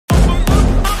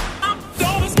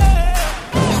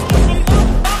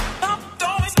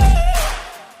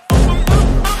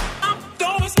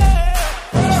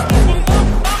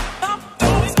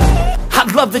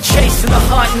love the chase and the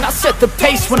hunt, and I set the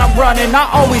pace when I'm running. I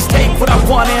always take what I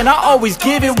want and I always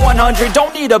give it 100.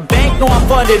 Don't need a bank, no I'm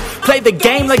funded. Play the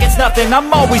game like it's nothing.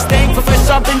 I'm always thankful for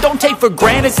something. Don't take for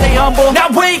granted, stay humble. Now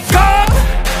wake up,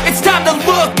 it's time to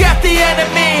look at the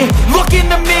enemy. Look in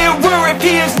the mirror if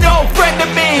he is no friend to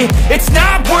me. It's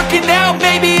not working out,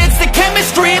 maybe it's the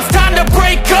chemistry. It's time to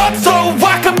break up so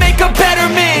I can make a better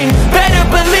me. Better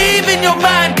believe in your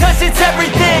mind, cause it's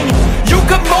everything. You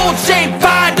can mold, shape,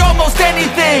 find almost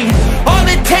anything. All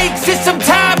it takes is some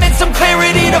time and some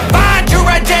clarity to find your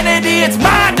identity. It's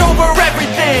mind over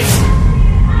everything.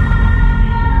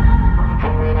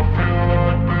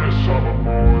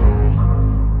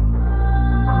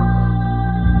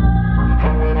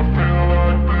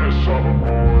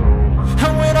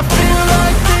 And when I feel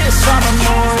like this, I'm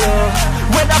immortal.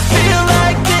 When I feel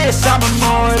like this, I'm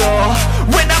immortal.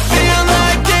 When I feel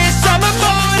like this, I'm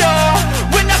immortal.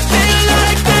 When I feel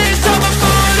like this, I'm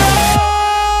immortal.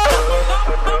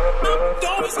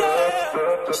 Don't be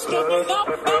scared. Just give me up.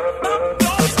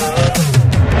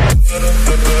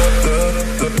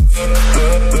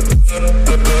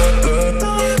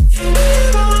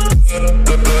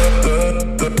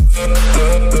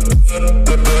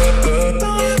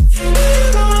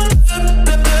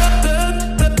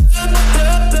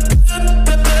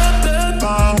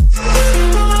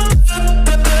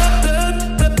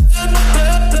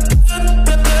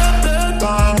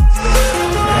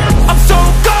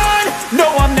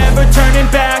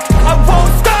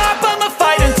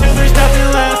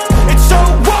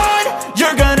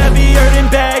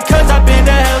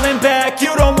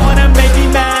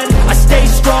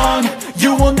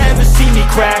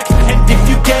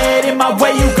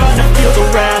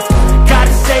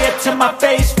 My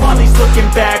face while he's looking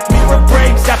back. Mirror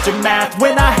breaks after math.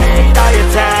 When I hate, I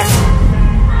attack.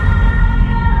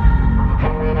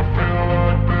 And when I feel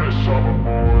like this, I'm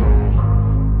immortal.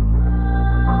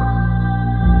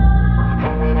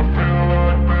 And when I feel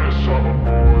like this, I'm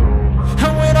immortal.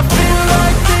 And when I feel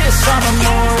like this, I'm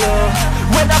immortal.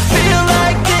 When I feel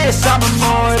like this, I'm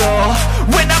immortal.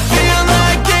 When I feel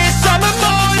like this, I'm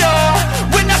immortal.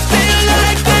 When I feel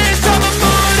like this, I'm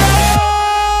immortal.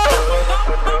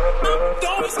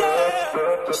 Don't be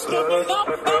scared, just give me up.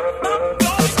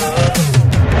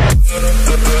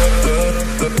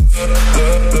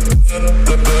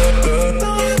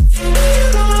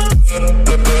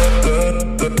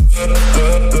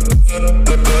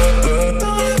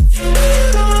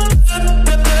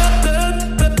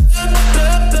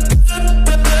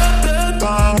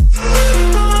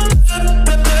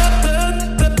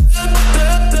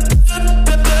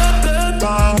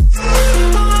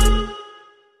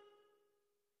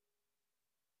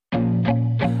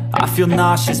 I feel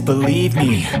nauseous, believe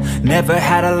me. Never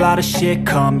had a lot of shit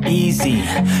come easy.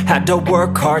 Had to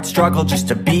work hard, struggle just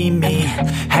to be me.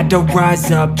 Had to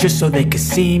rise up just so they could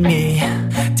see me.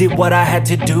 Did what I had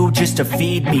to do just to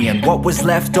feed me. And what was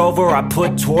left over I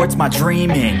put towards my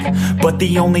dreaming. But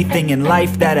the only thing in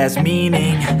life that has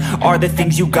meaning are the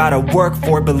things you gotta work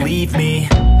for, believe me.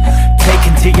 Take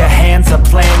into your hands a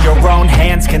plan. Your own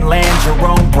hands can land your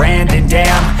own brand. And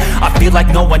damn, I feel like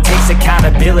no one takes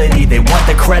accountability. They want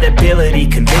the credibility,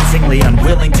 convincingly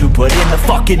unwilling to put in the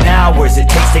fucking hours it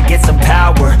takes to get some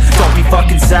power. Don't be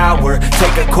fucking sour,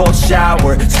 take a cold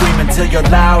shower. Scream until you're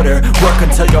louder, work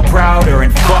until you're prouder.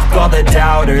 And fuck all the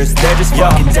doubters, they're just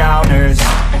fucking downers.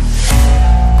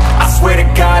 I swear to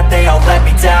God they all let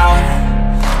me down.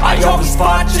 I always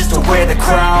fought just to wear the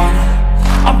crown.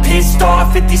 I'm pissed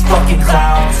off at these fucking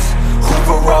clowns who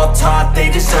were all taught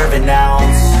they deserve an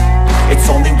ounce. It's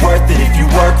only worth it if you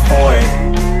work for it.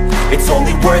 It's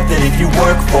only worth it if you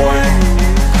work for it.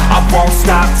 I won't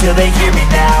stop till they hear me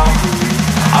now.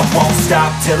 I won't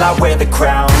stop till I wear the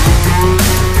crown.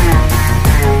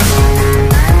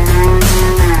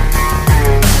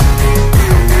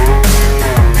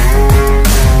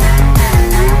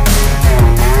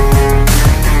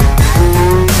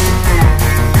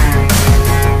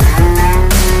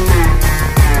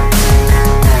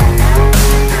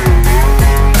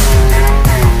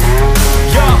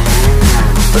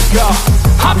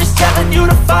 I'm just telling you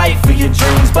to fight for your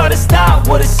dreams, but it's not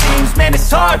what it seems. Man, it's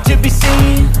hard to be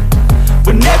seen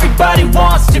when everybody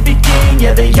wants to be king.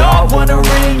 Yeah, they all wanna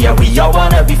ring, yeah, we all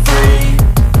wanna be free.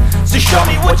 So show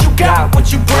me what you got,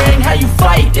 what you bring. How you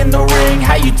fight in the ring,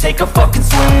 how you take a fucking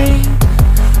swing.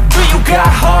 Do you got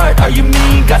heart, are you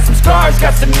mean? Got some scars,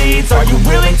 got some needs, are you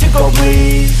willing to go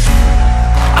bleed?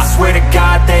 I swear to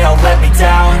God they all let me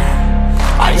down.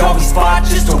 I always fought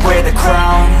just to wear the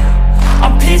crown.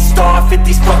 I'm pissed off at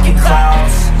these fucking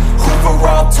clowns who were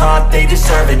all taught they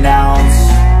deserve an ounce.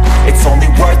 It's only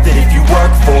worth it if you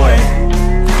work for it.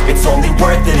 It's only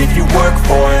worth it if you work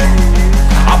for it.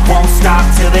 I won't stop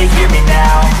till they hear me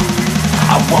now.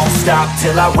 I won't stop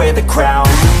till I wear the crown.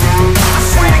 I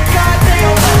swear to God they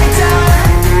don't let me down.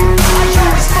 I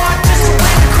always fought just to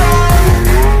win the crown.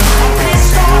 I'm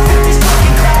pissed off at these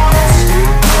fucking clowns.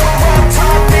 We're on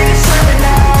top, they deserve an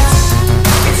ounce.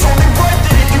 It's only worth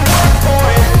it if you work for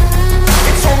it.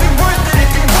 It's only worth it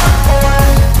if you work for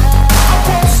it. I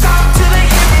won't stop till they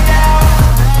hear me now.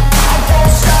 I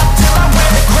won't stop till I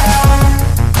wear the crown.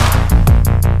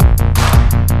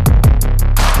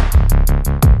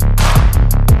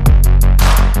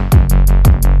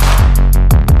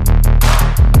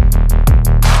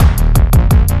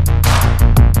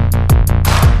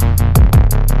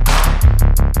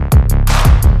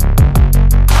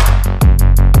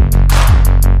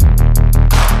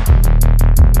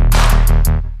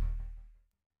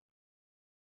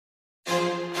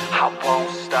 I won't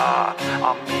stop,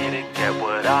 I'm here to get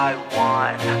what I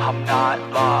want. I'm not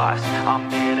lost, I'm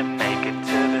here to make it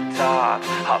to the top.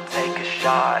 I'll take a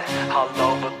shot, I'll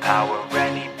overpower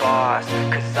any boss.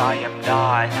 Cause I am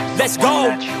not Let's someone go.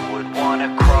 that you would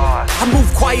wanna cross. I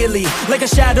move quietly, like a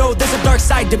shadow, there's a dark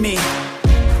side to me.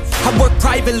 I work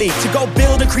privately, to go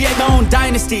build and create my own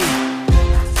dynasty.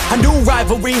 A new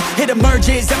rivalry, it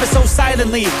emerges ever so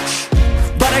silently.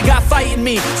 But I got fight in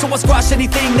me, so I'll squash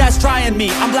anything that's trying me.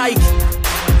 I'm like,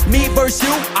 me versus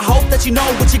you, I hope that you know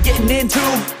what you're getting into.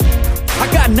 I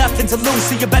got nothing to lose,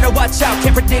 so you better watch out,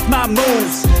 can't predict my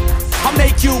moves. I'll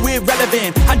make you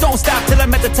irrelevant, I don't stop till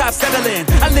I'm at the top settling.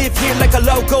 I live here like a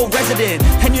local resident,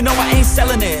 and you know I ain't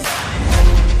selling it.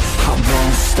 I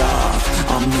won't stop,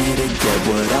 I'm here to get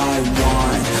what I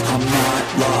want. I'm not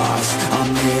lost, I'm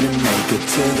here to make it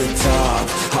to the top.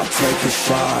 I'll take a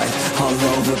shot, I'll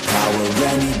overpower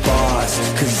any boss.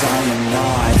 Cause I am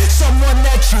not someone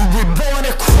that you would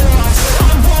wanna cross.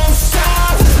 I won't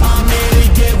stop, I'm here to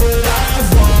get what I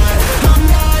want. I'm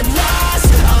not lost,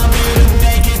 I'm here to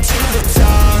make it to the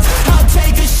top. I'll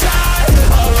take a shot,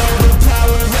 I'll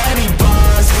overpower any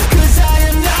boss. Cause I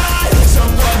am not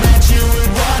someone that you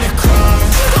would wanna cross.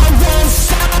 I won't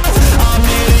stop, I'm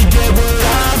here to get what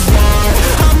I want.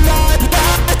 I'm not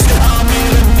lost, I'm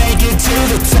here to make it to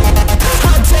the top.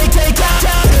 I'll take a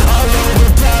shot, I'll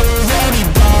overpower any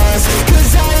boss. Cause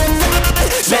I am not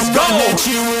someone that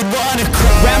you would wanna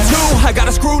cross. Round two, I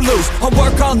gotta screw loose. I'll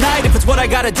work all night if it's what I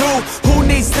gotta do. Who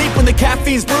needs sleep when the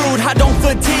caffeine's brewed? I don't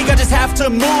fatigue, I just have to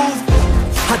move.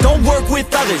 I don't work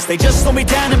with others, they just slow me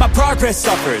down and my progress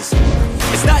suffers.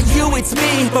 It's not you, it's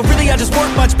me, but really I just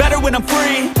work much better when I'm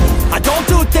free. I don't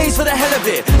do things for the hell of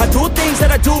it, I do things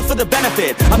that I do for the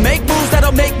benefit. I make moves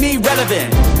that'll make me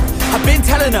relevant. I've been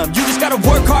telling them, you just gotta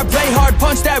work hard, play hard,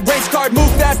 punch that race card, move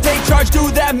fast, take charge,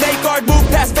 do that, make art, move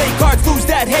past fake cards, lose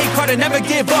that hate card, and never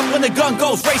give up when the gun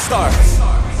goes, race starts.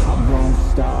 I won't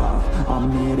stop, I'm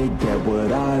here to get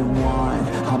what I want.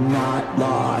 I'm not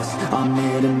lost, I'm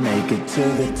here to make it to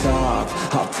the top.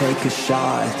 I'll take a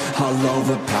shot, I'll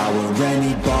overpower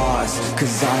any boss.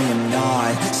 Cause I am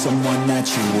not someone that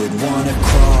you would wanna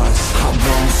cross. I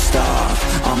won't stop,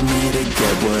 I'm here to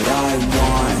get what I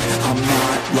want. I'm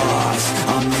not lost,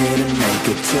 I'm here to make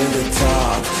it to the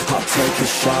top. I'll take a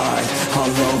shot,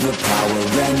 I'll overpower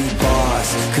any boss.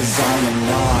 Cause I am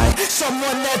not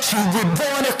someone that you would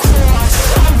wanna cross.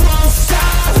 I won't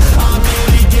stop, I'm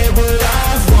here to get what I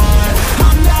want.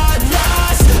 I'm not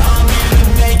lost, I'm here to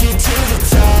make it to the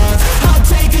top. I'll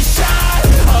take a shot,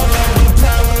 I'll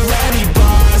overpower any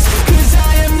boss. Cause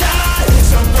I am not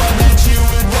someone that you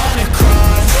would wanna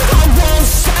cross. I won't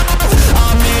stop,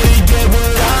 I'm here to get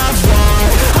what I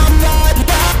want. I'm not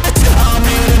lost, I'm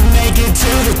here to make it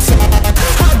to the top.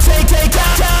 I'll take a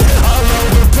shot, I'll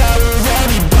overpower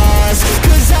any boss.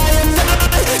 Cause I am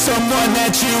not someone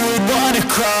that you would wanna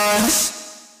cross.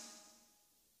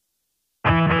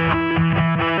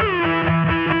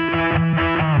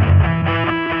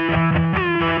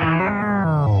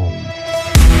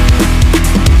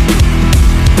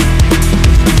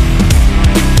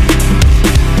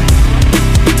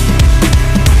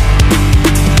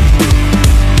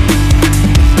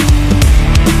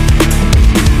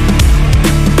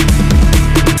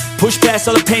 Push past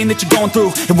all the pain that you're going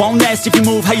through. It won't last if you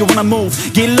move how you wanna move.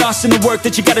 Get lost in the work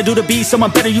that you gotta do to be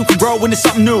someone better. You can grow into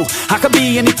something new. I could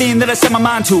be anything that I set my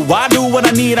mind to. I do what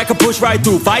I need, I can push right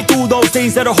through. Fight through those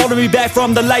things that are holding me back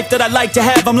from the life that I like to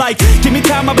have. I'm like, give me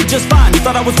time, I'll be just fine.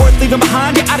 Thought I was worth leaving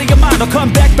behind, you're out of your mind. I'll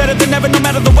come back better than ever, no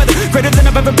matter the weather. Greater than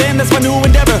I've ever been, that's my new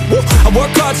endeavor. Woo. I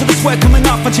work hard so the sweat coming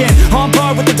off my chin. On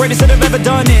par with the greatest that have ever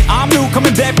done it. I'm new,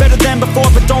 coming back better than before.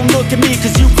 But don't look at me,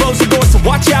 cause you closed the door. So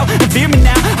watch out and fear me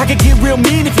now. I can get real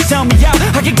mean if you sell me out.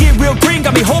 I can get real green,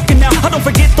 got me hulking now. I don't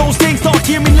forget those things, don't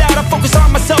hear me loud. I focus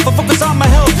on myself, I focus on my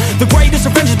health. The greatest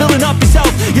revenge is building up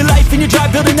yourself, your life and your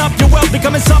drive, building up your wealth,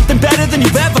 becoming something better than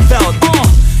you've ever felt.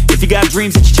 If you got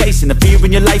dreams that you're chasing, the fear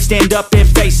in your life, stand up and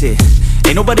face it.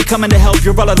 Ain't nobody coming to help,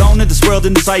 you're all alone in this world,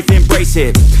 in this life, embrace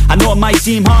it. I know it might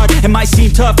seem hard, it might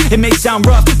seem tough, it may sound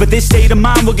rough, but this state of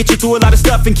mind will get you through a lot of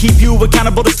stuff and keep you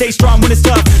accountable to stay strong when it's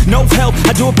tough. No help,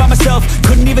 I do it by myself,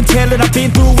 couldn't even tell it, I've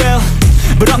been through well.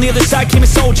 But on the other side came a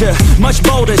soldier, much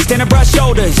bolder, standing broad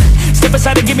shoulders. Step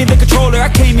aside and give me the controller, I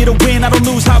came here to win, I don't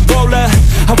lose, high roller.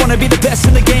 I wanna be the best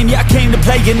in the game, yeah I came to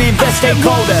play and invest, stay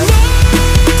colder.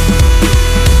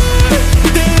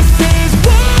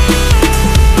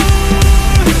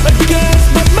 Against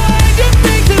my mind and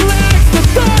things that lacks the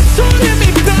thoughts holding me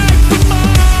back from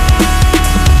mine.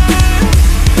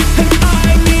 And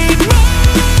I need more.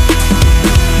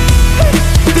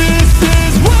 This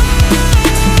is why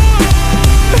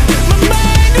my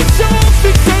mind is so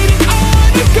fixated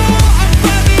on a goal. I'm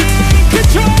finally in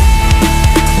control.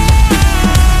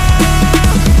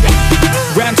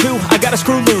 Round two, I gotta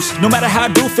screw loose. No matter how I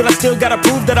do feel, I still gotta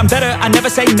prove that I'm better. I never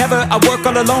say never, I work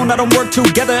all alone, I don't work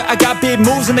together. I got big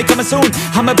moves and they coming soon.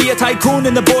 I'ma be a tycoon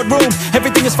in the boardroom.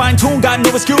 Everything is fine-tuned, got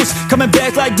no excuse. Coming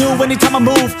back like new anytime I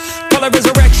move. Call it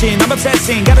resurrection, I'm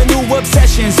obsessing. Got a new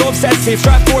obsession, so obsessive.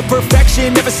 Strive for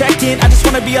perfection, never second. I just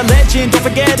wanna be a legend, don't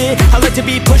forget it. I like to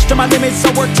be pushed to my limits,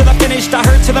 I work till I finished. I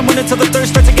hurt till I'm winning, till the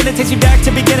thirst starts again. It takes me back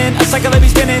to beginning, a cycle let me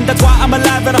spinning. That's why I'm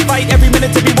alive and I fight every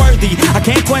minute to be worthy. I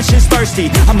can't quench this thirsty,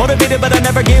 I'm motivated but I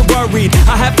never get worried.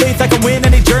 I have faith I can win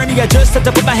any journey, I just have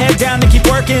to put my head down and keep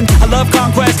working. I love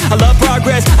conquest, I love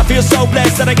progress. I feel so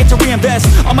blessed that I get to reinvest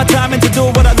all my time into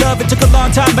doing what I love. It took a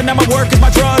long time but now my work is my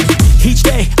drug. Each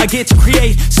day I get to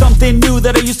create something new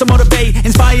that I used to motivate.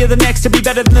 Inspire the next to be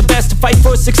better than the best, to fight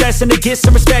for success and to get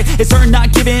some respect. It's earned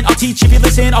not given, I'll teach if you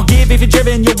listen, I'll give if you're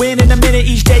driven. You'll win in a minute,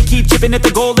 each day keep chipping at the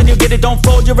goal and you'll get it. Don't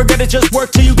fold, you'll regret it, just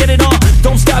work till you get it on.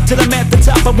 Don't stop till I'm at the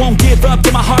top, I won't give up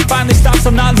till my heart finally stops.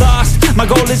 I'm not lost, my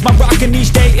goal is my rock and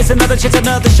each day is another chance,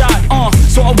 another shot.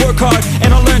 So I'll work hard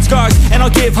and I'll learn scars and I'll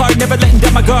give hard, never letting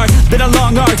down my guard. Been a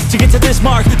long arc to get to this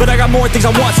mark, but I got more things I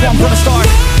want, so I'm gonna start.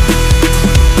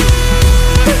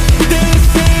 This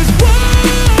is why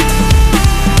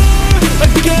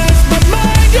against my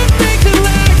mind and things that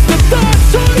lacks the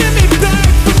thoughts holding me back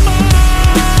from mine.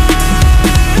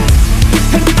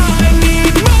 And I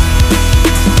need more.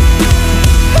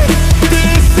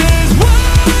 This is why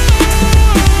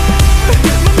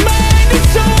my mind is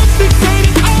so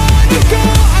fixated on a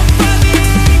goal. I'm finally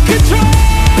in control.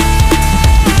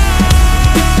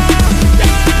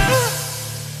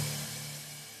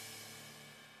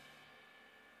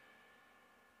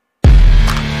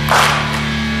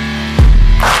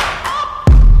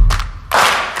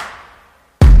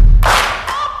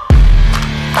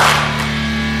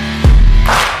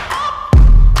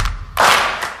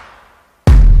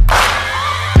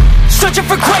 Searching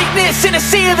for greatness in a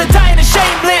sea of the dying and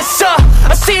shameless,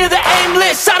 a sea of the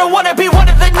aimless. I don't wanna be one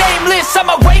of the nameless.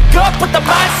 I'ma wake up with the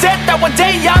mindset that one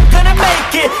day I'm gonna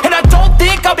make it. And I don't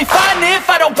think I'll be fine if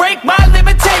I don't break my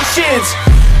limitations.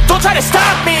 Don't try to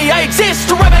stop me, I exist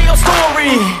to write my own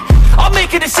story. I'll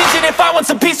make a decision if I want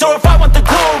some peace or if I want the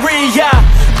glory, yeah.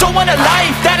 Don't want a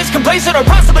life that is complacent or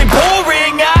possibly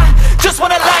boring, just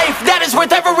want a life that is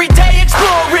worth every day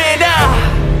exploring,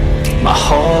 My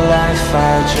whole life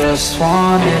I just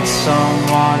wanted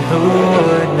someone who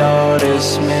would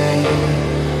notice me.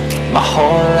 My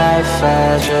whole life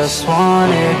I just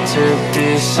wanted to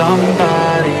be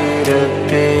somebody to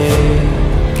be.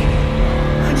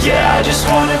 Yeah, I just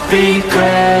wanna be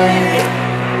great.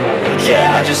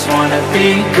 Yeah, I just wanna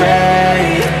be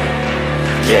great.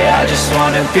 Yeah, I just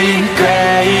wanna be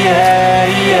great. Yeah,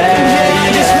 yeah, I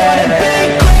just wanna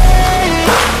be great.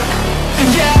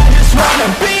 Yeah, I just wanna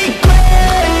be great.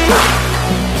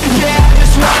 Yeah, I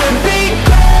just wanna be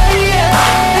great. Yeah,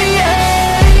 yeah,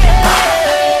 yeah,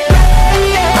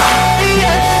 yeah,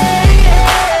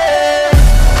 yeah.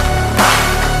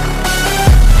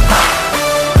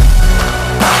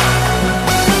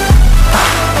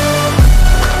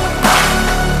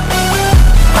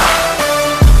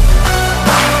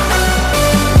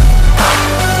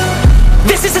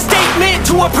 This is a statement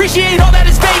to appreciate all that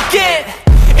is vacant.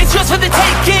 It's yours for the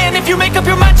taking. If you make up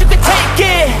your mind, you can take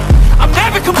it. I'm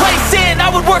never complacent. I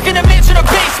would work in a mansion or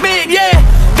basement, yeah.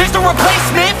 There's no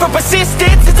replacement for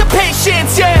persistence, it's a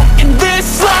patience, yeah. In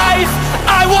this life,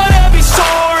 I wanna be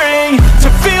soaring, to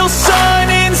feel sun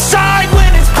inside when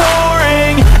it's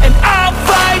pouring. And I'll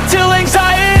fight till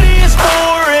anxiety is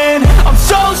foreign. I'm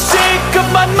so sick of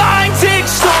my mind's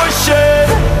extortion.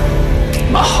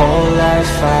 My whole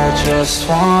life I just just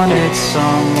wanted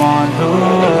someone who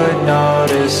would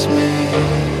notice me.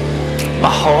 My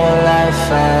whole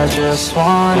life I just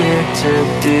wanted to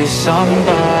be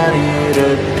somebody to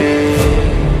be.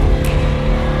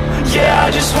 Yeah, I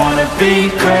just wanna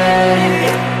be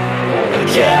great.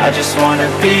 Yeah, I just wanna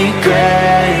be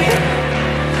great.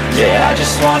 Yeah, I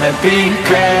just wanna be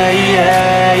great.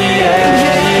 Yeah, yeah,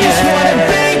 yeah, I just wanna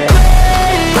be great.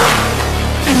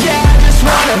 Yeah, I just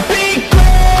wanna be great.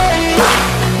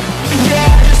 Yeah,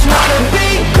 I just wanna be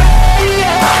great.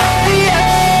 Yeah, yeah, yeah,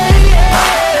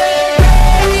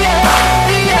 yeah, yeah,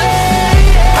 yeah.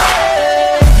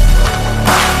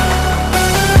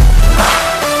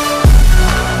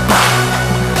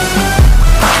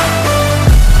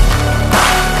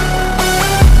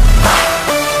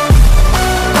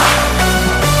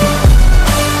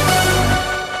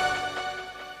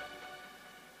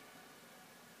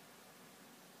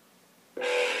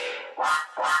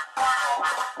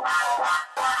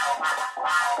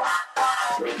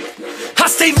 I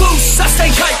stay loose, I stay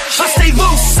hype. I stay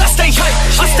loose, I stay hype.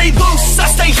 I stay loose, I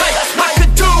stay hype. I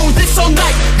could do this all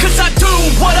night, cause I do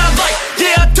what I like.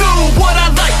 Yeah, I do what I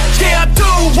like. Yeah, I do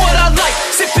what I like.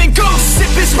 Sipping goose,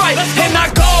 sip is right. And I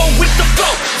go with the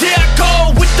flow. Yeah, I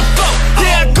go with the flow.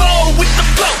 Yeah, I go with the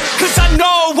flow. Cause I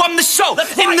know I'm the show.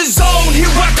 In the zone, here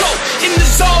I go. In the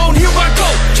zone, here I go.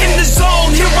 In the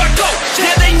zone, here I go.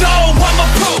 Yeah, they know I'm a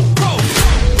pro.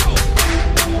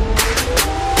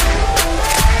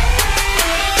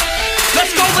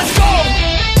 Let's go, let's go!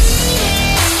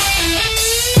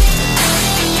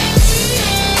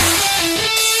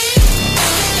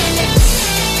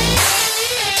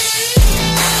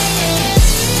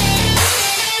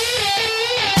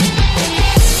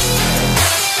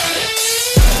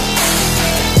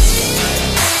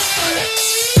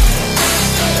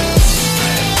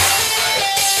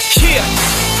 Yeah!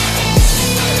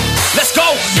 Let's go!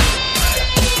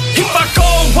 If I go,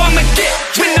 I'ma get.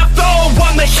 When I flow,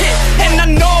 I'ma hit. And I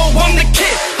know I'm the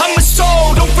kid. I'm a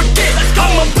soul, don't forget.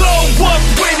 I'ma blow up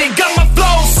with it. Got my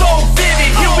flow so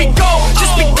vivid. Here we go,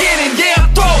 just beginning. Yeah, I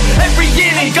throw every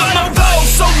inning. Got my flow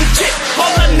so legit.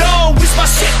 All I know is my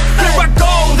shit. Here I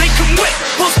go, they come with.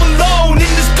 Post Malone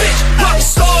in this bitch.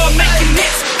 Rockstar making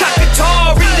hits. Got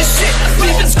guitar in this shit.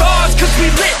 Leaving scars cause we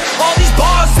lit. All these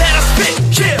bars that I spit.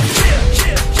 Yeah.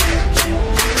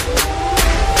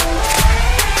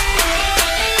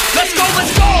 Let's go,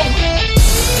 let's go!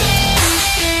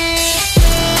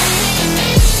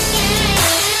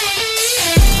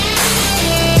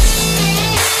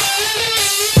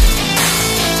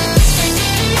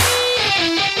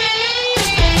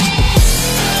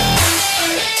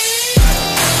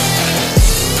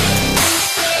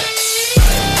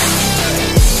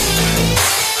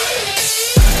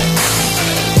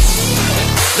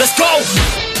 Let's go!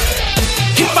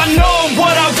 If I know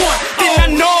what I want, then I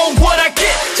know what I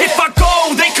get. If I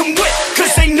go, they come with,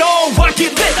 cause they know I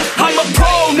get lit. I'm a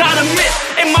pro, not a myth,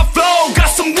 and my flow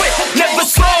got some wit. Never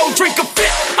slow, drink a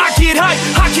fit. I get hype,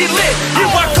 I get lit.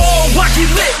 Here I go, I get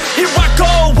lit. Here I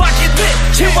go, I get lit.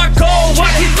 Here I go, I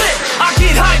get lit. I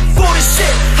get hype for the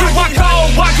shit. Here I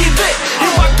go, I get lit.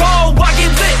 Here I go, I get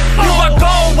lit. Here I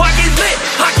go, I get lit.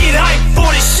 I get hype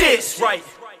for the shit. Right.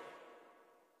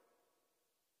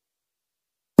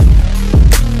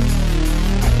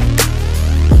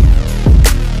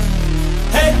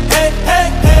 Hey, hey, hey,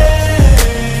 hey.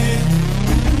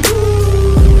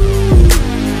 Ooh.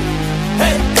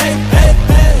 Hey, hey, hey,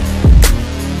 hey.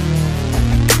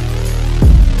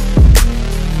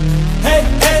 Hey,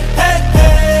 hey, hey,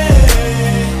 hey.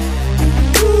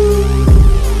 Ooh.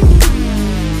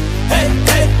 Hey,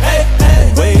 hey, hey, hey.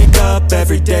 Wake up,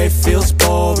 every day feels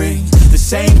boring. The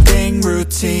same thing,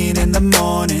 routine in the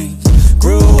morning.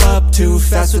 Grew up too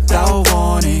fast without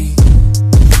warning.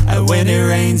 And when it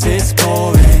rains, it's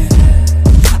pouring.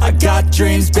 I got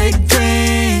dreams, big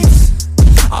dreams.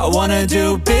 I wanna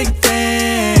do big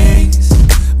things,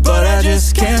 but I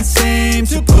just can't seem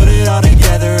to put it all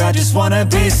together. I just wanna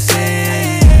be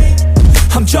seen.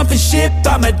 I'm jumping ship,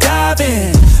 I'm a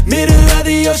diving. Middle of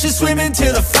the ocean, swimming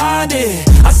till I find it.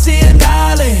 I see an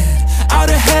island out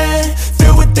ahead,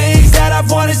 filled with things that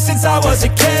I've wanted since I was a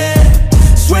kid.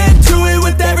 Swim to it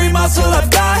with every muscle I've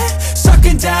got,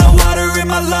 sucking down water in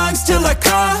my lungs till I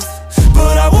cough.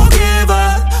 But I won't give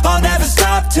up, I'll never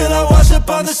stop till I wash up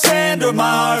on the sand or my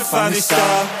heart finally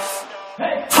stops.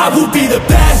 I will be the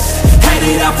best,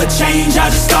 headed out for change. I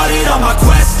just started on my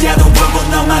quest. Yeah, the world will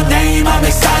know my name, I'm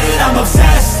excited, I'm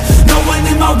obsessed. No one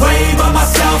in my way but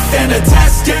myself and a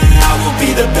test. Yeah, I will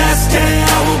be the best,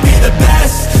 yeah, I will be the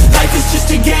best. Life is just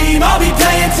a game, I'll be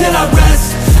playing till I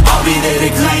rest. I'll be there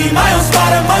to claim my own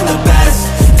spot among the best.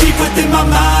 Deep within my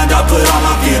mind, I'll put all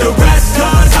my fear to rest.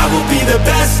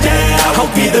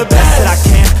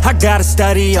 gotta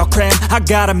study, I'll cram, I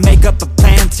gotta make up a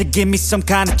plan to give me some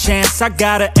kind of chance. I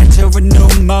gotta enter a new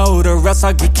mode or else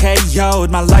I'll get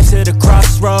KO'd. My life's at a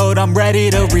crossroad, I'm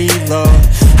ready to reload.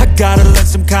 I gotta learn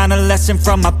some kind of lesson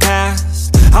from my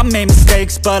past. I made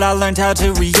mistakes, but I learned how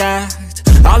to react.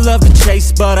 I love the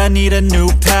chase, but I need a new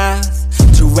path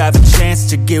to have a chance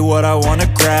to get what I wanna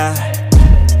grab.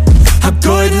 A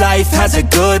good life has a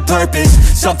good purpose,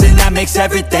 something that makes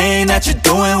everything that you're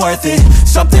doing worth it.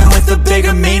 Something with a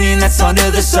bigger meaning that's under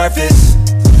the surface,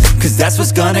 cause that's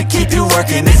what's gonna keep you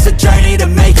working. It's a journey to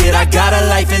make it, I got a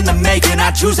life in the making. I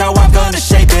choose how I'm gonna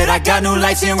shape it, I got new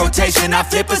lights in rotation. I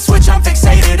flip a switch, I'm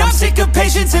fixated, I'm sick of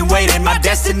patience and waiting. My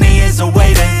destiny is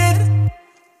awaiting.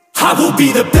 I will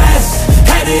be the best,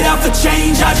 headed out for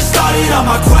change, I just started on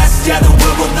my quest. Yeah, the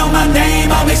world will know my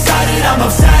name, I'm excited, I'm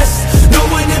obsessed. No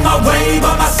one in my way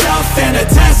but myself and a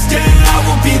test. Yeah, I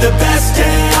will be the best,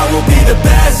 yeah, I will be the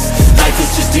best. Life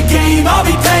is just a game, I'll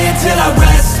be playing till I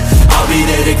rest. I'll be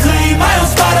there to claim my own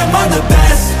spot among the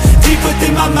best. Deep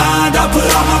within my mind, I'll put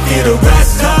all my fear to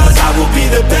rest. Cause I will be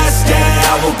the best,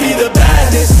 yeah, I will be the best.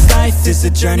 This life is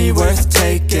a journey worth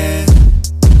taking,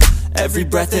 every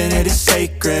breath in it is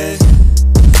sacred.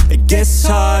 It gets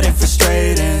hard and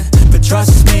frustrating, but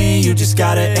trust me, you just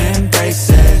gotta embrace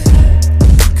it.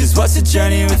 Cause what's a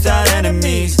journey without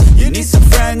enemies? You need some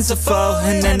friends, a foe,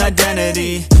 and an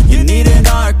identity. You need an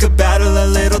arc, a battle, a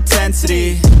little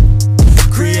tensity.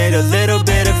 Create a little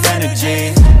bit of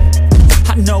energy.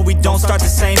 I know we don't start the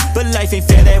same, but life ain't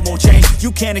fair, that won't change.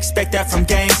 You can't expect that from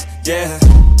games, yeah.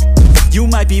 You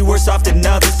might be worse off than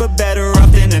others, but better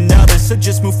off than another. So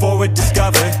just move forward,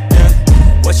 discover,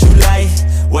 yeah. What you like,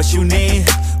 what you need,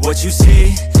 what you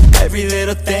see. Every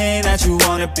little thing that you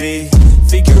wanna be.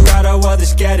 Figure out how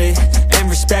others get it, and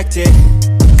respect it.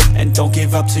 And don't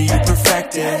give up till you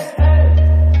perfect it.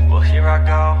 Well, here I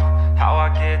go, how I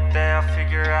get there, I'll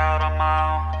figure out on my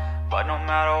own. But no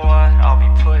matter what, I'll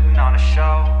be putting on a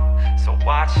show. So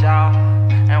watch out,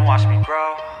 and watch me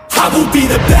grow. I will be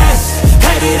the best,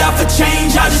 headed out for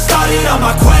change, I just started on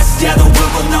my quest. Yeah, the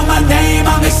world will know my name,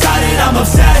 I'm excited, I'm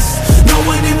obsessed. No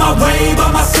one in my way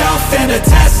but myself and a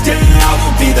test. Yeah, I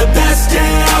will be the best,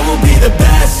 yeah, I will be the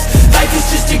best. Life is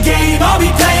just a game, I'll be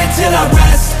playing till I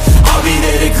rest. I'll be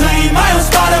there to claim my own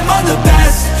spot among the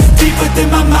best. Deep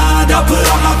within my mind, I'll put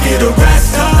all my fear to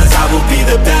rest. Cause I will be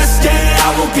the best, yeah, I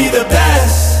will be the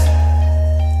best.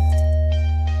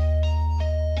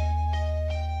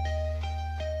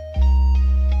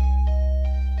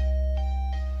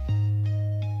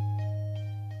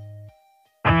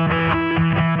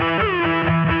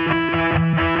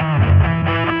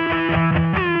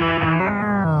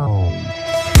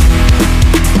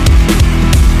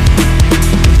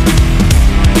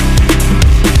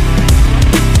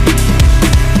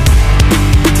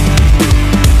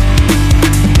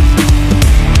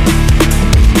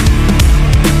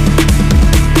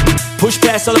 Push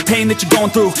past all the pain that you're going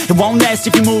through. It won't last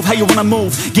if you move how you wanna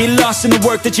move. Get lost in the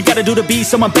work that you gotta do to be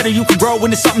someone better. You can grow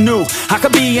into something new. I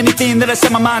could be anything that I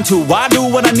set my mind to. I do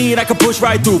what I need, I can push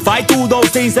right through. Fight through those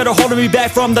things that are holding me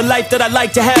back from the life that I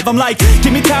like to have. I'm like,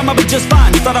 give me time, I'll be just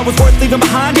fine. You thought I was worth leaving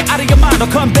behind? You're out of your mind. I'll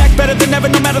come back better than ever,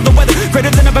 no matter the weather. Greater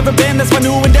than I've ever been, that's my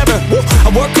new endeavor. Woo. I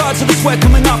work hard so the sweat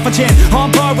coming off my chin. On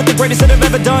par with the greatest that have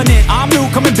ever done it. I'm new,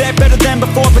 coming back better than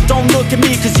before. But don't look at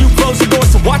me, cause you closed the door.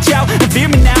 So watch out and fear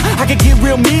me now. I can get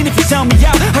real mean if you sell me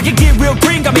out. I can get real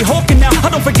green, got me hulking now. I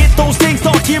don't forget those things,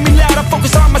 don't hear me loud. I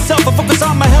focus on myself, I focus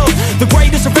on my health. The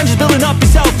greatest revenge is building up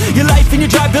yourself. Your life and your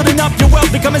drive, building up your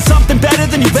wealth. Becoming something better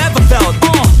than you've ever felt.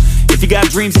 If you got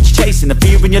dreams that you're chasing, the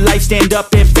fear in your life, stand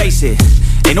up and face it.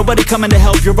 Ain't nobody coming to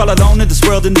help, you're all alone in this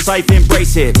world, in this life,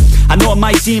 embrace it. I know it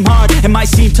might seem hard, it might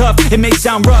seem tough, it may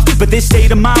sound rough, but this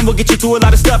state of mind will get you through a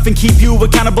lot of stuff and keep you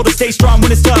accountable to stay strong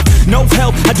when it's tough. No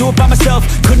help, I do it by myself,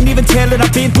 couldn't even tell it,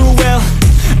 I've been through well.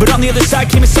 But on the other side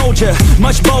came a soldier,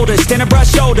 much bolder, standing broad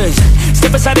shoulders.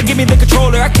 Step aside and give me the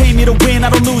controller, I came here to win, I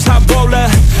don't lose, high roller.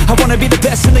 I wanna be the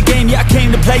best in the game, yeah I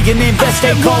came to play and invest,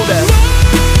 stay colder.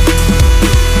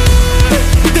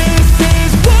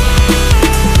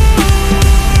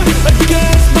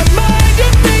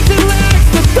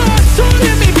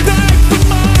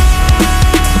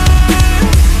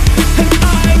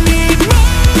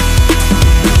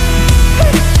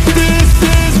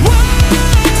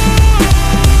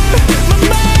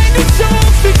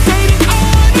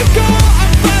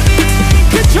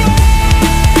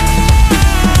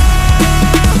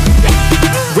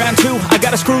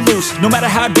 lose. No matter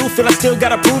how I do feel, I still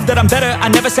gotta prove that I'm better. I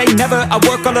never say never, I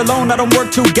work all alone, I don't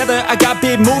work together. I got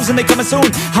big moves and they coming soon.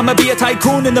 I'ma be a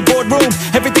tycoon in the boardroom.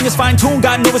 Everything is fine-tuned,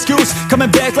 got no excuse.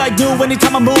 Coming back like new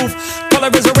anytime I move. Call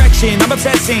it resurrection, I'm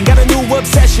obsessing. Got a new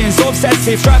obsession, so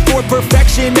obsessive. Strive for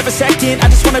perfection, never second. I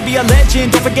just wanna be a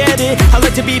legend, don't forget it. I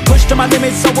like to be pushed to my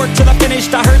limits, I work till I'm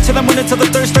finished. I hurt till I'm winning, till the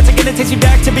thirst starts again. It takes me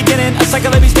back to beginning, a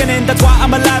cycle let me spinning. That's why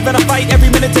I'm alive and I fight every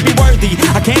minute to be worthy.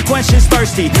 I can't quench this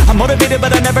thirsty, I'm motivated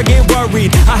but I never get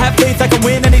worried. I have faith I can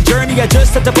win any journey, I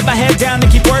just have to put my head down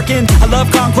and keep working. I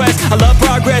love conquest, I love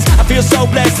progress. I feel so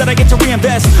blessed that I get to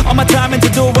reinvest all my time into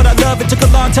doing what I love. It took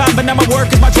a long time but now my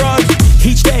work is my drug.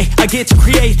 Each day I get to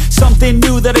create something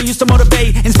new that I used to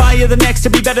motivate. Inspire the next to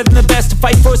be better than the best, to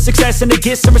fight for success and to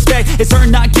get some respect. It's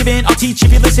earned not given, I'll teach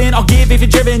if you listen, I'll give if you're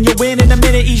driven. You'll win in a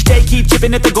minute, each day keep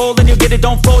chipping at the goal and you'll get it.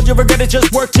 Don't fold, you'll regret it,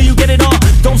 just work till you get it on.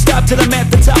 Don't stop till I'm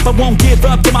at the top, I won't give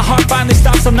up till my heart finally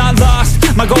stops. I'm not lost,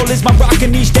 my goal is my rock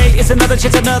and each day is another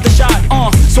chance, another shot.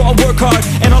 So I'll work hard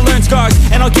and I'll learn scars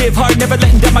and I'll give hard, never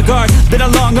letting down my guard. Been a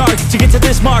long arc to get to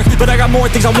this mark, but I got more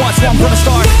things I want, so I'm gonna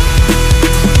start.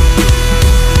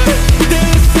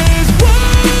 This is war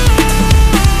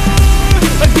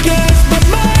against my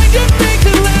mind. It makes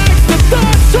it lax. The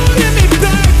thoughts holding me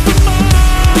back from mine,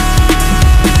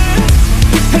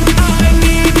 and I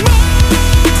need more.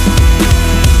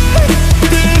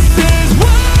 This is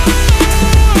war.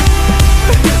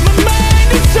 My mind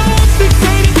is so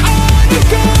fixated on the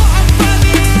goal. I'm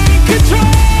finally in control.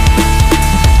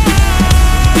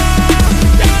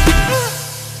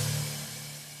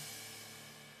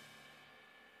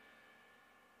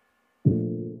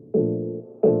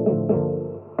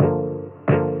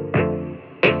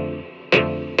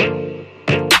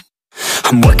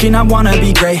 I'm working, I wanna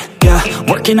be great, yeah.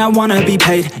 Working, I wanna be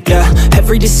paid, yeah.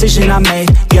 Every decision I made,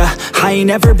 yeah. I ain't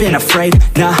ever been afraid,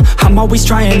 nah. I'm always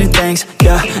trying new things,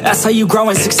 yeah. That's how you grow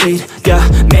and succeed, yeah.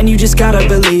 Man, you just gotta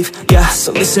believe, yeah.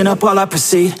 So listen up while I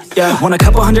proceed, yeah. Want a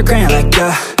couple $100 grand, like,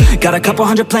 yeah. Got a couple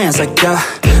hundred plans, like, yeah.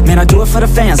 Man, I do it for the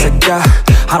fans, like, yeah.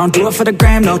 I don't do it for the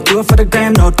gram, no. Do it for the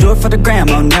gram, no. Do it for the gram,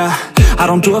 oh, nah. I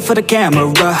don't do it for the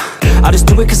camera, I just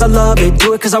do it cause I love it.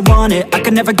 Do it cause I want it, I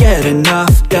can never get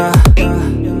enough, yeah.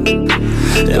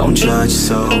 Don't judge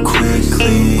so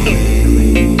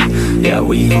quickly, yeah,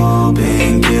 we all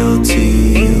been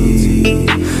guilty,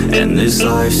 and this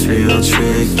life's real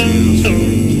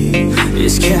tricky.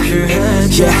 Just keep your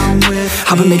head down with me.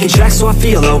 I've been making tracks so I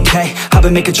feel okay. I've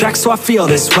been making tracks so I feel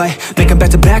this way. Make them back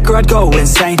to back or I'd go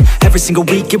insane. Every single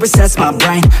week it resets my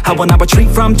brain. I will not retreat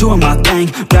from doing my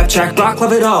thing. Rap, track, rock,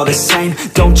 love it all the same.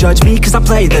 Don't judge me cause I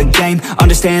play the game.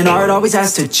 Understand art always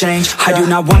has to change. I do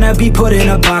not wanna be put in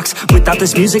a box. Without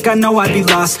this music I know I'd be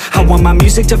lost. I want my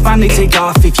music to finally take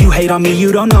off. If you hate on me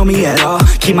you don't know me at all.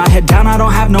 Keep my head down, I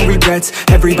don't have no regrets.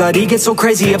 Everybody gets so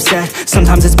crazy upset.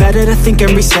 Sometimes it's better to think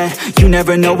and reset. You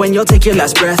never know when you'll take your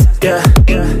last breath, yeah.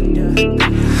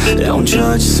 Don't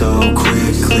judge so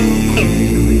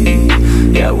quickly,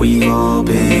 yeah, we've all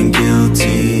been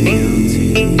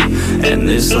guilty, and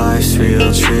this life's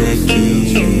real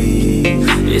tricky.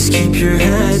 Just keep your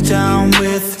head down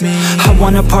with me. I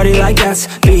wanna party like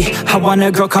Gatsby. I want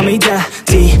a girl call me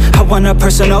daddy. I want a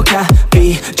personal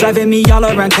cabby, driving me all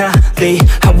around Cali.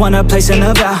 I want a place in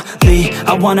the valley.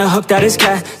 I want a hook that is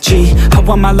catchy. I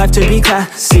want my life to be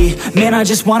classy. Man, I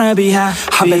just wanna be happy.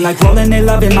 I've been like rolling, they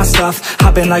loving my stuff.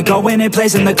 I've been like going and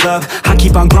plays in the club. I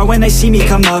keep on growing, they see me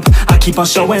come up. I keep on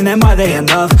showing them why they in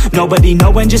love. Nobody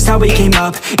knowing just how we came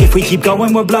up. If we keep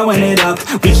going, we're blowing it up.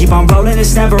 We keep on rolling,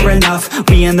 it's never enough.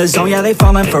 We in the zone, yeah, they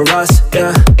falling for us,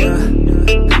 yeah.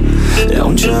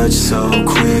 Don't judge so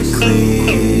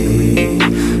quickly,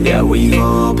 yeah, we've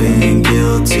all been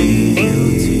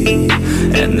guilty,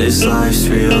 and this life's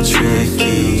real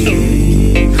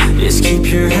tricky. Just keep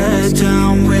your head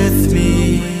down with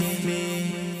me.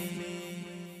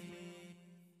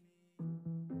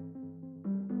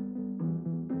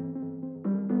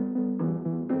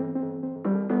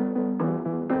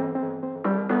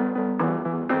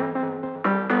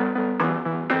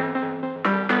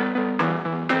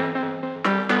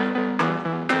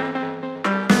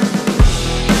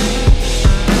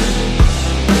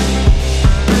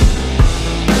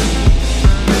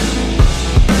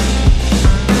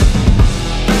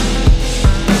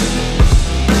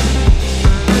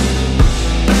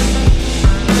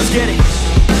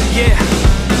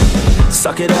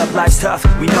 Suck it up, life's tough,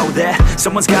 we know that.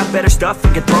 Someone's got better stuff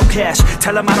and can throw cash.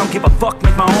 Tell them I don't give a fuck,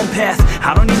 make my own path.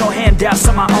 I don't need no handouts,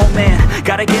 I'm my own man.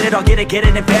 Gotta get it, I'll get it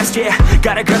in fast, yeah.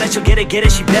 Got a girl and she'll get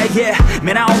it, she bad, yeah.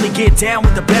 Man, I only get down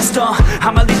with the best,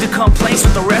 I'ma leave the complaints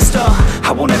with the rest,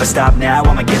 I won't ever stop now,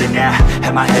 I'ma get it now.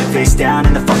 Have my head face down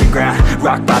in the fucking ground.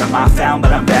 Rock bottom I found,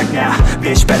 but I'm back now.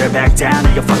 Bitch, better back down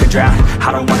or you'll fucking drown.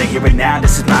 I don't wanna hear it now,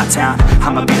 this is my town.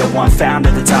 I'ma be the one found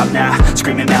at the top now.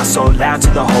 Screaming out so loud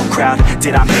to the whole crowd.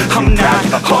 Did I make you proud?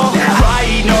 Give a fuck now.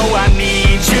 Alright, no, I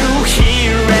need you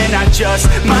here, and I just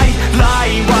might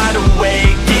lie wide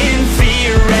awake in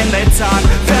fear and let time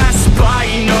pass by.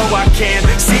 No, I can't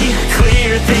see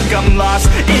clear, think I'm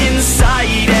lost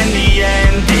inside, and the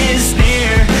end is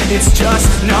near. It's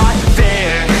just not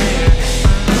fair.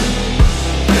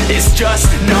 It's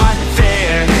just not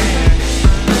fair.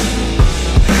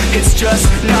 It's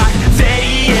just not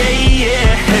fair.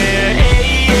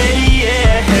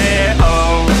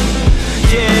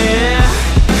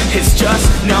 It's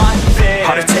just not fair.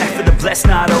 Heart attack for the blessed,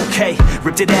 not okay.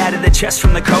 Ripped it out of the chest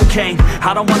from the cocaine.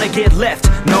 I don't wanna get left,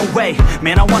 no way.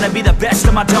 Man, I wanna be the best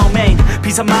in my domain.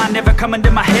 Peace of mind never coming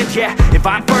to my head, yeah. If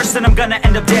I'm first, then I'm gonna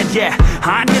end up dead, yeah.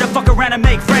 I'm here to fuck around and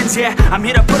make friends, yeah. I'm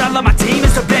here to put all of my team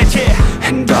as the bench, yeah.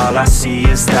 And all I see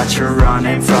is that you're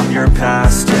running from your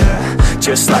past, yeah.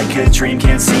 Just like a dream,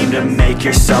 can't seem to make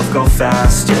yourself go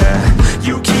fast, yeah.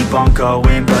 You keep on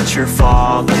going, but you're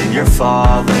falling, you're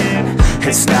falling.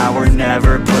 It's now or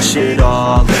never, push it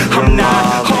all in. I'm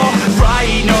not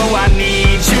alright, no, I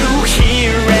need you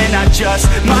here, and I just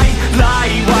might lie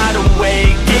wide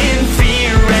awake in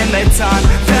fear and let time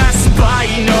pass by.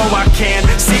 No, I can't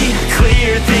see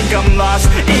clear, think I'm lost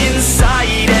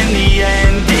inside, and the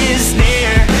end is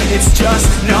near. It's just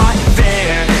not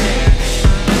fair.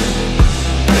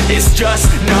 It's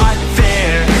just not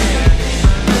fair.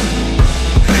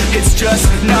 It's just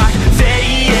not fair.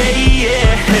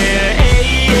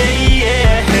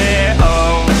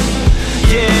 Oh,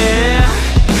 yeah.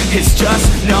 It's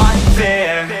just not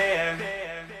fair.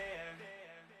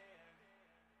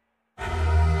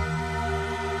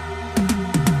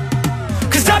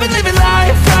 Cause I've been living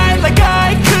life right like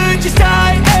I could just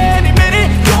die any minute.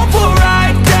 Going for a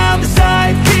ride down the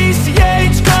side,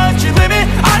 PCH, country limit.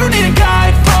 I don't need a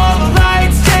guide, follow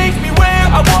lights, take me where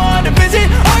I wanna visit.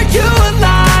 Are you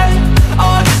alive?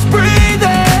 Or just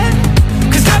breathing?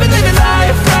 Cause I've been living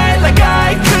life right like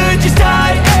I could just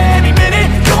die any minute.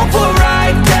 Going for a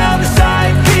ride down the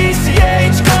side,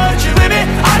 PCH, country limit.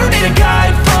 I don't need a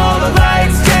guide, follow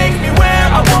lights, take me where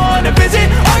I wanna visit.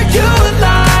 Are you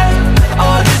alive?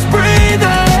 Or just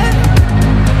breathing?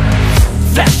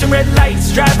 Flashing red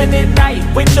lights, driving at night,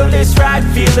 windowless ride,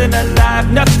 feeling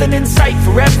alive. Nothing in sight,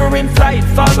 forever in flight.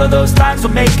 Follow those lines,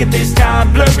 we'll make it this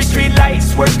time. Blurry street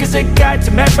lights, work as a guide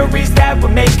to memories that we'll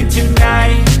make it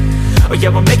tonight. Oh yeah,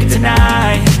 we'll make it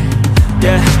tonight.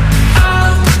 Yeah.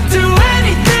 I'll do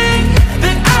anything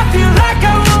that I feel like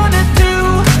I wanna do.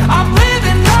 I'm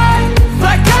living life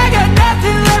like I got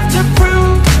nothing left to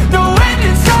prove. No end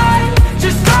in sight,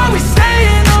 just always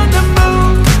staying on the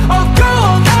move. I'll go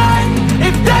all night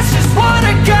if that's just what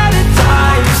I gotta do.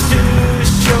 Life's too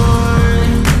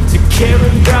short to care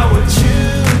about what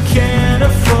you can't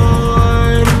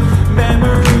afford.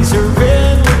 Memories are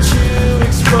in what you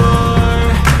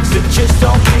explore, so just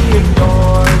don't be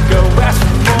ignored. Go ask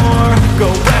for more, go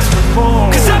ask for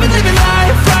more. Cause I've been living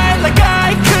life right like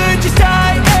I could just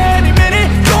die any minute.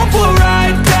 Going for a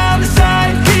ride down the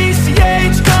side,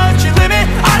 PCH, country limit.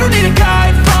 I don't need a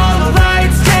guide, follow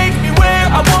lights, take me where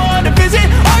I wanna visit.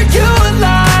 Are you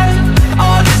alive?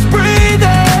 Or just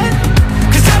breathing?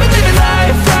 Cause I've been living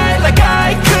life right like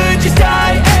I could just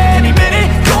die any minute.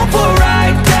 Going for a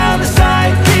ride down the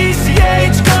side,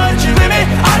 PCH, country limit.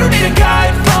 I don't need a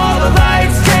guide, follow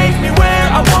lights, take me where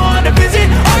I wanna visit.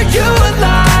 Are you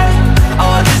alive?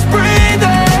 Or just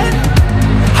breathing?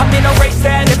 I'm in a race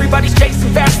that everybody's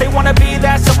chasing fast. They wanna be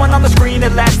that someone on the screen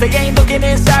at last. They ain't looking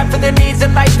inside for their needs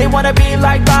in life. They wanna be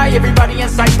liked by everybody in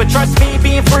sight. But trust me,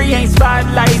 being free ain't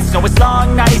spotlights. No, it's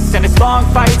long nights and it's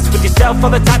long fights with yourself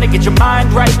all the time to get your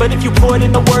mind right. But if you put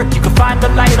in the work, you can find the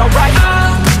light, alright.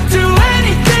 I'll do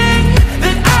anything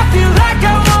that I feel like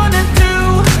I wanna do.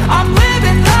 I'm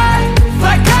living life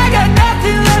like I got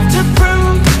nothing left to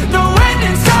prove. No end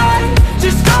in sight,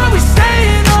 just always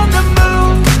staying on the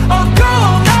move. I'll go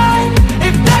all night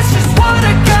if that's just what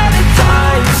I gotta do.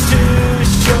 Life's too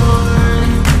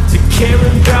short to care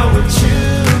about what you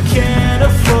can't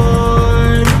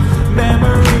afford.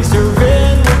 Memories are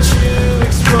in what you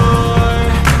explore,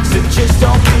 so just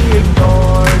don't be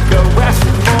ignored. Go ask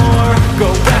for more, go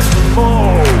ask for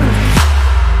more.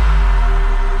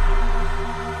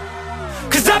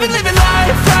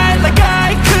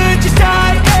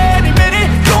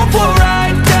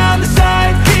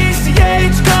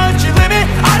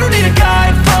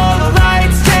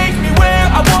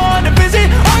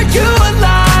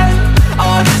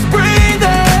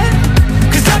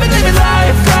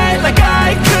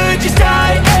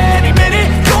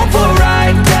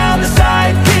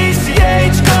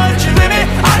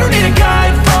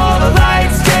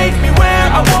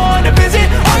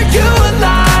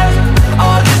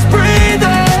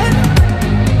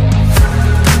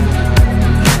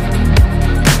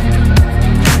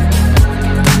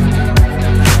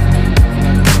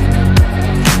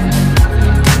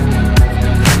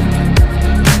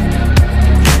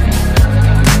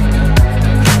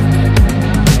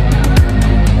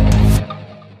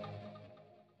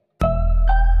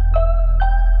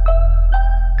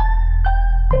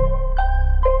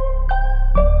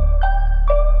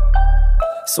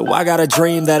 So I got a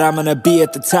dream that I'm gonna be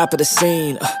at the top of the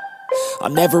scene,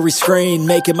 on every screen,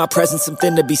 making my presence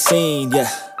something to be seen,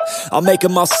 yeah. I'll make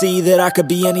them all see that I could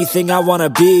be anything I wanna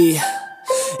be.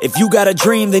 If you got a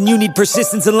dream, then you need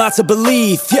persistence and lots of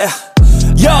belief, yeah.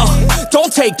 Yo,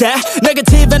 don't take that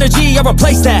negative energy, I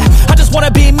replace that. I just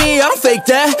wanna be me, I don't fake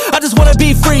that. I just wanna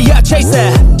be free, yeah, chase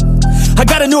that. I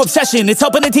got a new obsession, it's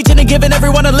helping and teaching and giving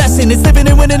everyone a lesson. It's living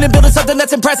and winning and building something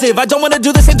that's impressive. I don't wanna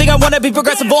do the same thing, I wanna be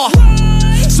progressive,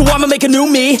 so I'ma make a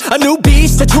new me, a new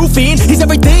beast, a true fiend. He's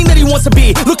everything that he wants to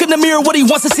be. Look in the mirror, what he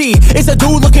wants to see is a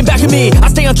dude looking back at me. I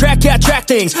stay on track, yeah, track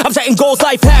things. I'm setting goals,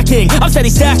 life hacking. I'm steady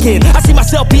stacking. I see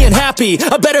myself being happy.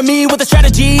 A better me with a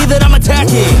strategy that I'm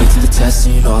attacking. Put me to the test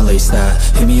and you know I'll ace that.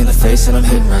 Hit me in the face and I'm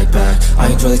hitting right back. I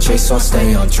enjoy the chase so I'll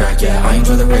stay on track, yeah. I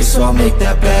enjoy the race so I'll make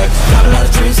that bag. Got a lot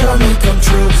of dreams that I'll make come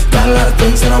true. Got a lot of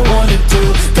things that I wanna do.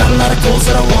 Got a lot of goals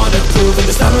that I wanna prove. And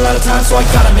there's not a lot of time so I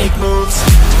gotta make moves.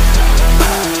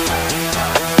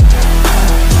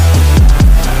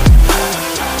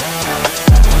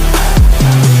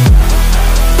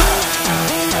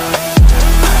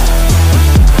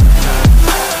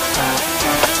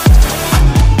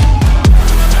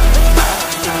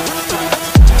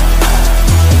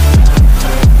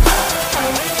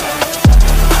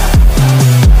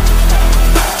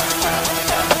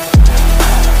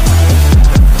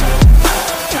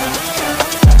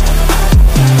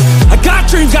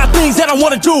 That I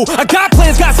wanna do, I got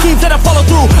plans, got schemes that I follow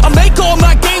through. I make all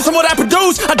my gains from what I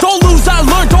produce. I don't lose, I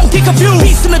learn, don't get confused.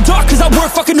 Peace in the dark, cause I work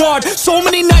fucking hard. So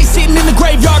many nights sitting in the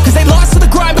graveyard, cause they lost to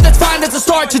the grind, but that's fine, that's a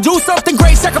start. To do something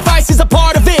great, sacrifice is a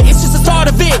part of it. It's just the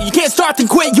start of it, you can't start then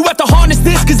quit. You have to harness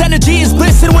this, cause energy is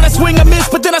bliss. And when I swing I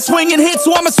miss, but then I swing and hit.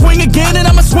 So I'ma swing again, and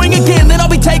I'ma swing again. Then I'll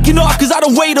be taking off, cause I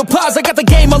don't wait or pause. I got the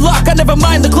game unlocked, I never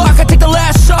mind the clock. I take the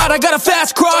last shot, I got a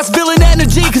fast cross. Villain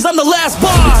energy, cause I'm the last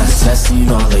boss. The test and you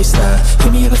know I'll ace that.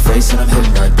 Hit me in the face and I'm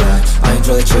hitting right back. I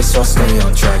enjoy the chase so I'll stay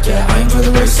on track, yeah. I enjoy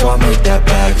the race so I'll make that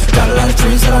bag. Got a lot of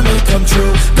dreams that I'll make come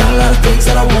true. Got a lot of things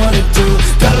that I wanna do.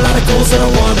 Got a lot of goals that I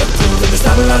wanna prove. And there's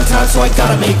not a lot of time so I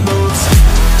gotta make moves.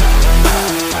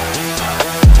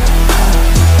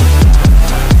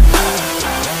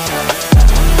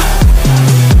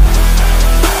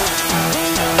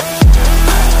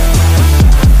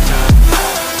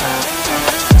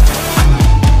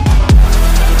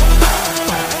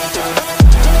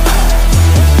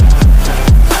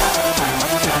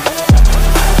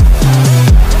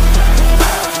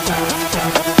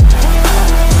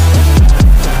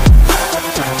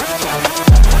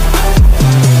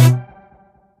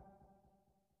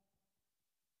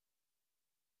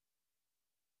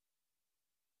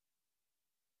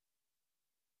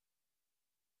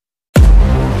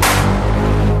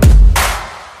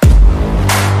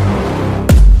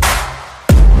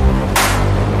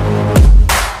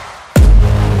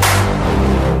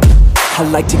 I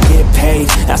like to get paid,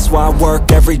 that's why I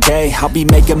work every day. I'll be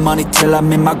making money till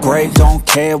I'm in my grave. Don't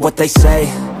care what they say,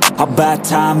 I'll buy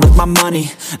time with my money.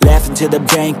 Laughing to the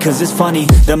bank cause it's funny.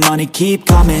 The money keep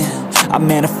coming, I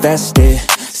manifest it.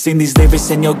 Sing these lyrics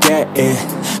and you'll get it.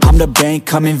 I'm the bank,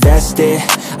 come invest it.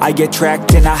 I get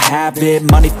tracked and I have it.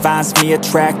 Money finds me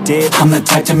attractive. I'm the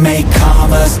type to make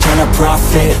commas, turn a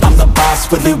profit. I'm the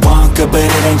boss, Willy Wonka, but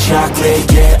it ain't chocolate.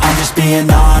 Yeah, I'm just being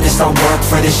honest, I work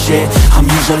for this shit. I'm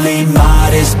usually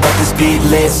modest, but this beat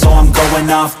lit, so I'm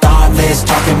going off thoughtless,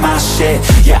 talking my shit.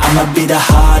 Yeah, I'ma be the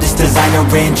hottest designer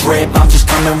in drip. I'm just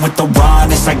coming with the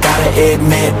rawness. I gotta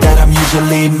admit that I'm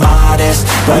usually modest,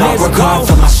 but I work hard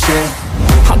for my shit.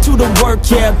 I'll do the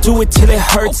work, yeah, I'll do it till it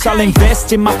hurts. I'll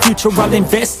invest in my future, I'll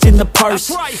invest in the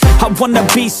purse. I wanna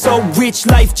be so rich,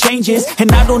 life changes, and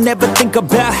I don't ever think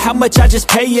about how much I just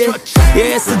pay it.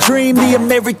 Yeah, it's the dream, the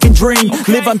American dream.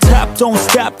 Live on top, don't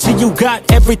stop till you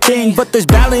got everything. But there's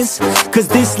balance, cause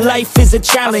this life is a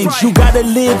challenge. You gotta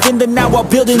live in the now while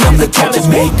building up the type talent. to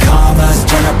make commas,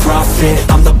 turn a profit.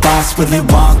 I'm the boss, Willy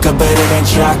Wonka, but it ain't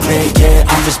chocolate. Yeah,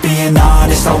 I'm just being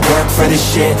honest, I work for this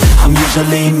shit. I'm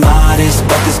usually modest,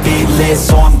 but this beat lit,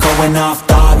 so I'm going off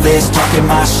thoughtless, talking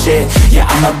my shit. Yeah,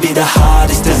 I'ma be the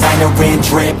hottest designer in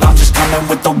drip. I'm just coming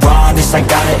with the rawness. I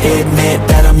gotta admit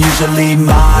that I'm usually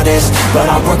modest, but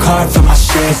I work hard for my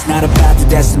shit. It's not about the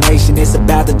destination, it's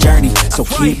about the journey. So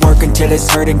keep working till it's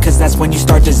hurting, cause that's when you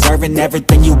start deserving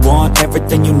everything you want,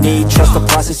 everything you need. Trust the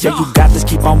process, yeah, you got this.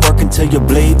 Keep on working till you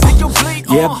bleed.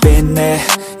 Yeah, I've been there,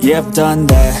 yeah, I've done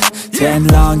that. 10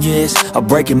 long years of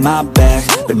breaking my back,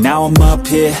 but now I'm up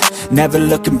here, never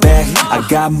looking back. I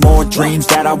got more dreams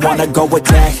that I wanna go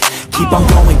attack. keep on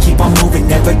going, keep on moving,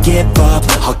 never give up.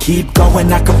 I'll keep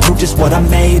going, I can prove just what I'm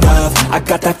made of. I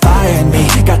got that fire in me,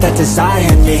 got that desire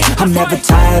in me. I'm never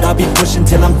tired, I'll be pushing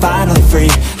till I'm finally free.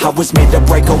 I was made to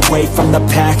break away from the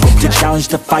pack, to challenge,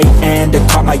 to fight, and to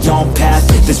carve my own path.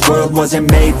 This world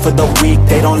wasn't made for the weak,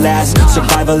 they don't last.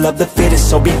 Survival of the fittest,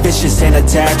 so be vicious and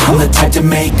attack. I'm the type to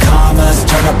make commas,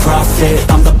 turn a profit.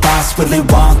 I'm the boss, Willy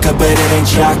Wonka, but it ain't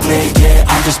chocolate. Yeah,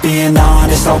 I'm just being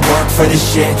honest, I work for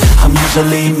this shit. I'm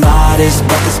usually modest,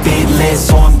 but the speed lit,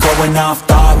 so I'm going off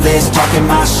thoughtless, talking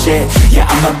my shit. Yeah,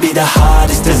 I'ma be the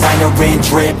hottest designer in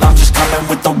drip. I'm just coming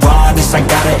with the rawness. I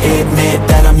gotta admit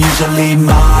that I'm usually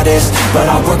modest, but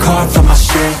I work hard for my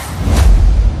shit.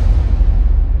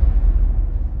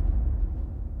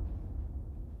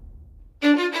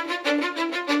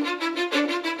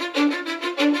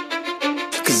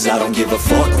 Cause I don't give a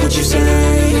fuck what you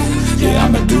say. Yeah,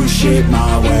 I'ma do shit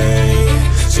my way.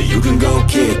 So you can go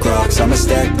kick rocks, I'ma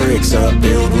stack bricks up,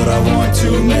 build what I want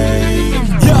to make.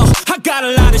 Yo, I got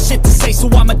a lot of shit to say, so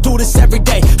I'ma do this every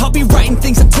day. I'll be writing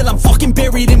things until I'm fucking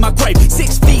buried in my grave.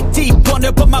 6 feet deep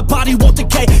under, but my body won't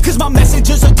decay. Cause my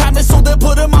messages are timeless, so they'll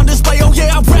put them on display. Oh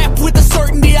yeah, I rap with a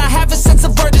certainty, I have a sense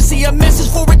of urgency. A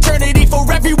message for eternity, for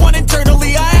everyone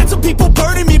internally. I had some people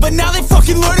burning me, but now they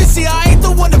fucking learn to see I ain't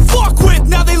the one to fuck with,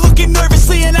 now they looking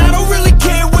nervously. And I don't really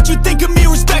care what you think of me,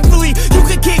 respectfully. You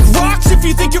can kick rocks if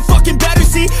you think you're fucking better,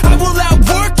 see. I will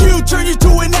outwork you, turn you to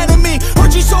an enemy.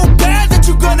 Hurt you so bad that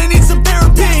you're gonna need some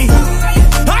therapy.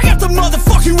 I got the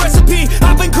motherfucking recipe,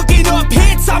 I've been cooking up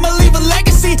hits, I'ma leave a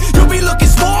legacy. You'll be looking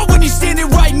small when you're standing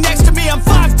right next to me. I'm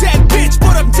 5'10", bitch,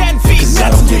 but I'm 10 feet. Cause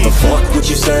I don't give a fuck what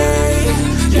you say.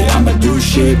 Yeah, I'ma do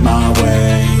shit my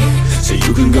way. So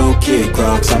you can go kick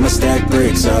rocks, I'ma stack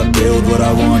bricks up, build what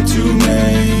I want to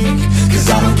make. Cause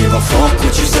I don't give a fuck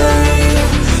what you say.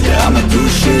 Yeah, I'ma do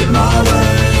shit my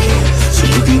way. So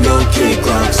you can go kick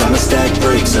rocks, I'ma stack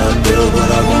bricks up, build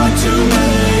what I want to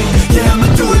make. Yeah,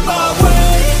 I'ma do it my way.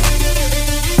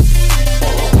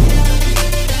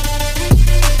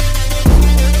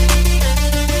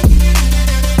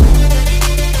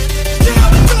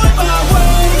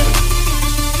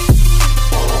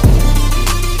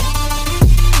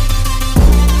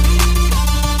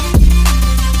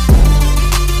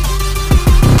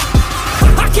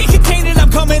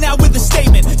 Coming out with a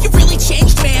statement. You really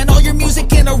changed, man, all your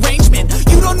music and arrangement.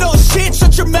 You don't know shit,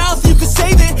 shut your mouth, you can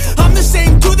save it. I'm the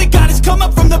same dude that got his come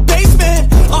up from the basement.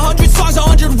 100 songs,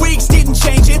 100 weeks, didn't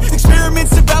change it.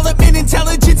 Experiments, development,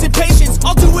 intelligence, and patience.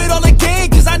 I'll do it all again,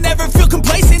 cause I never feel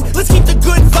complacent. Let's keep the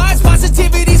good vibes,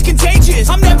 positivity's contagious.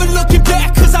 I'm never looking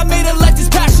back, cause I made a life that's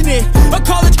passionate. A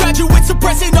college graduate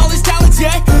suppressing all his talents,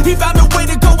 yeah. He found a way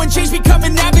to go and change, become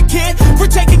an advocate for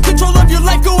taking control of your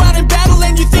life, go out and battle.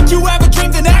 And you think you have a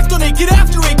dream, then act on it, get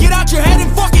after it. Get out your head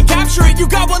and fucking capture it. You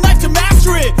got one life to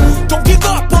master it. Don't give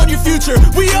up on your future,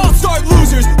 we all start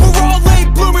losers. We're all late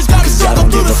bloomers, gotta struggle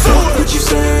through the sewer. What you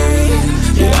say?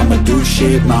 Yeah, I'ma do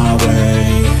shit my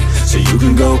way. So you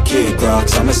can go kick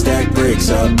rocks, I'ma stack bricks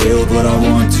up, build what I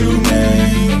want to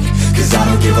make. Cause I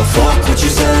don't give a fuck what you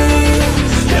say.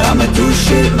 Yeah, I'ma do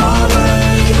shit my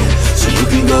way. So you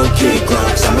can go kick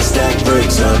rocks, I'ma stack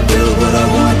bricks up, build what I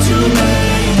want to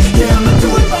make. Yeah, I'ma do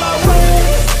it my way.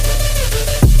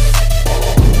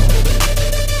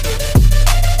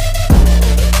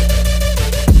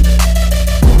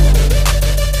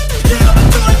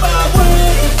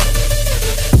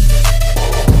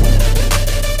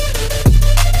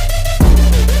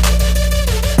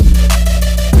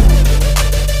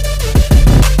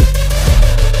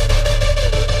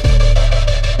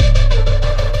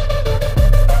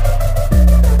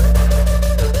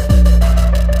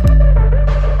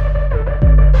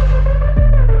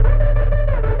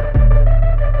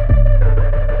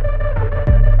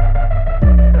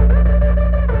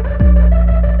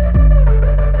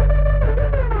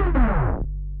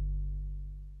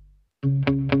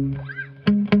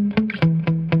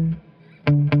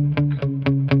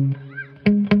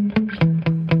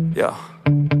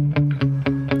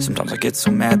 Sometimes I get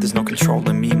so mad, there's no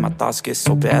controlling me. My thoughts get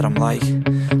so bad, I'm like,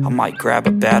 I might grab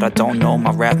a bat, I don't know.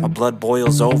 My wrath, my blood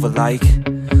boils over like,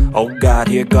 oh God,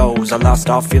 here goes. I lost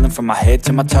all feeling from my head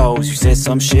to my toes. You said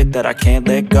some shit that I can't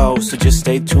let go, so just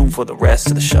stay tuned for the rest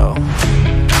of the show.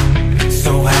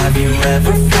 So have you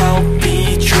ever felt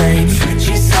betrayed?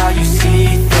 Switches how you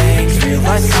see things,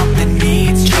 realize something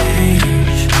needs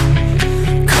change.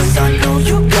 Cause I know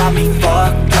you got me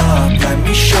fucked up, let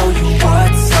me show you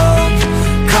what's up.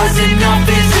 Cause enough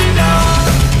is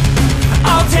enough.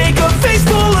 I'll take a face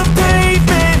full of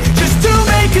pavement just to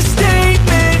make a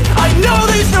statement. I know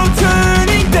there's no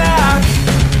turning back.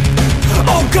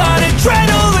 Oh God,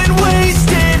 adrenaline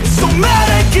wasted, so mad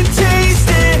I can take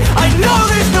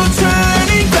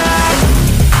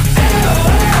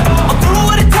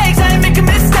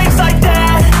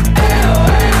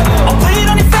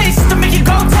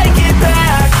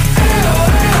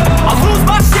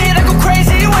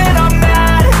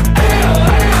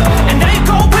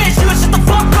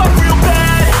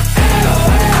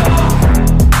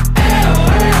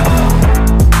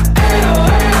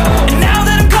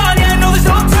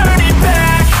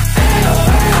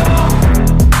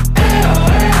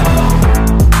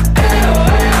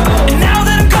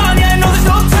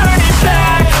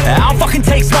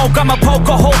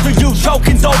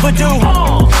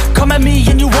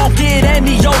won't get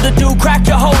any older, dude. Crack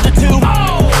your holder too.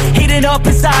 Heating up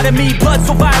inside of me, blood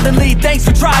so violently. Thanks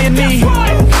for trying me.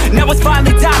 Now it's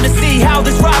finally time to see how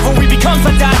this rivalry becomes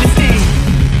a dynasty.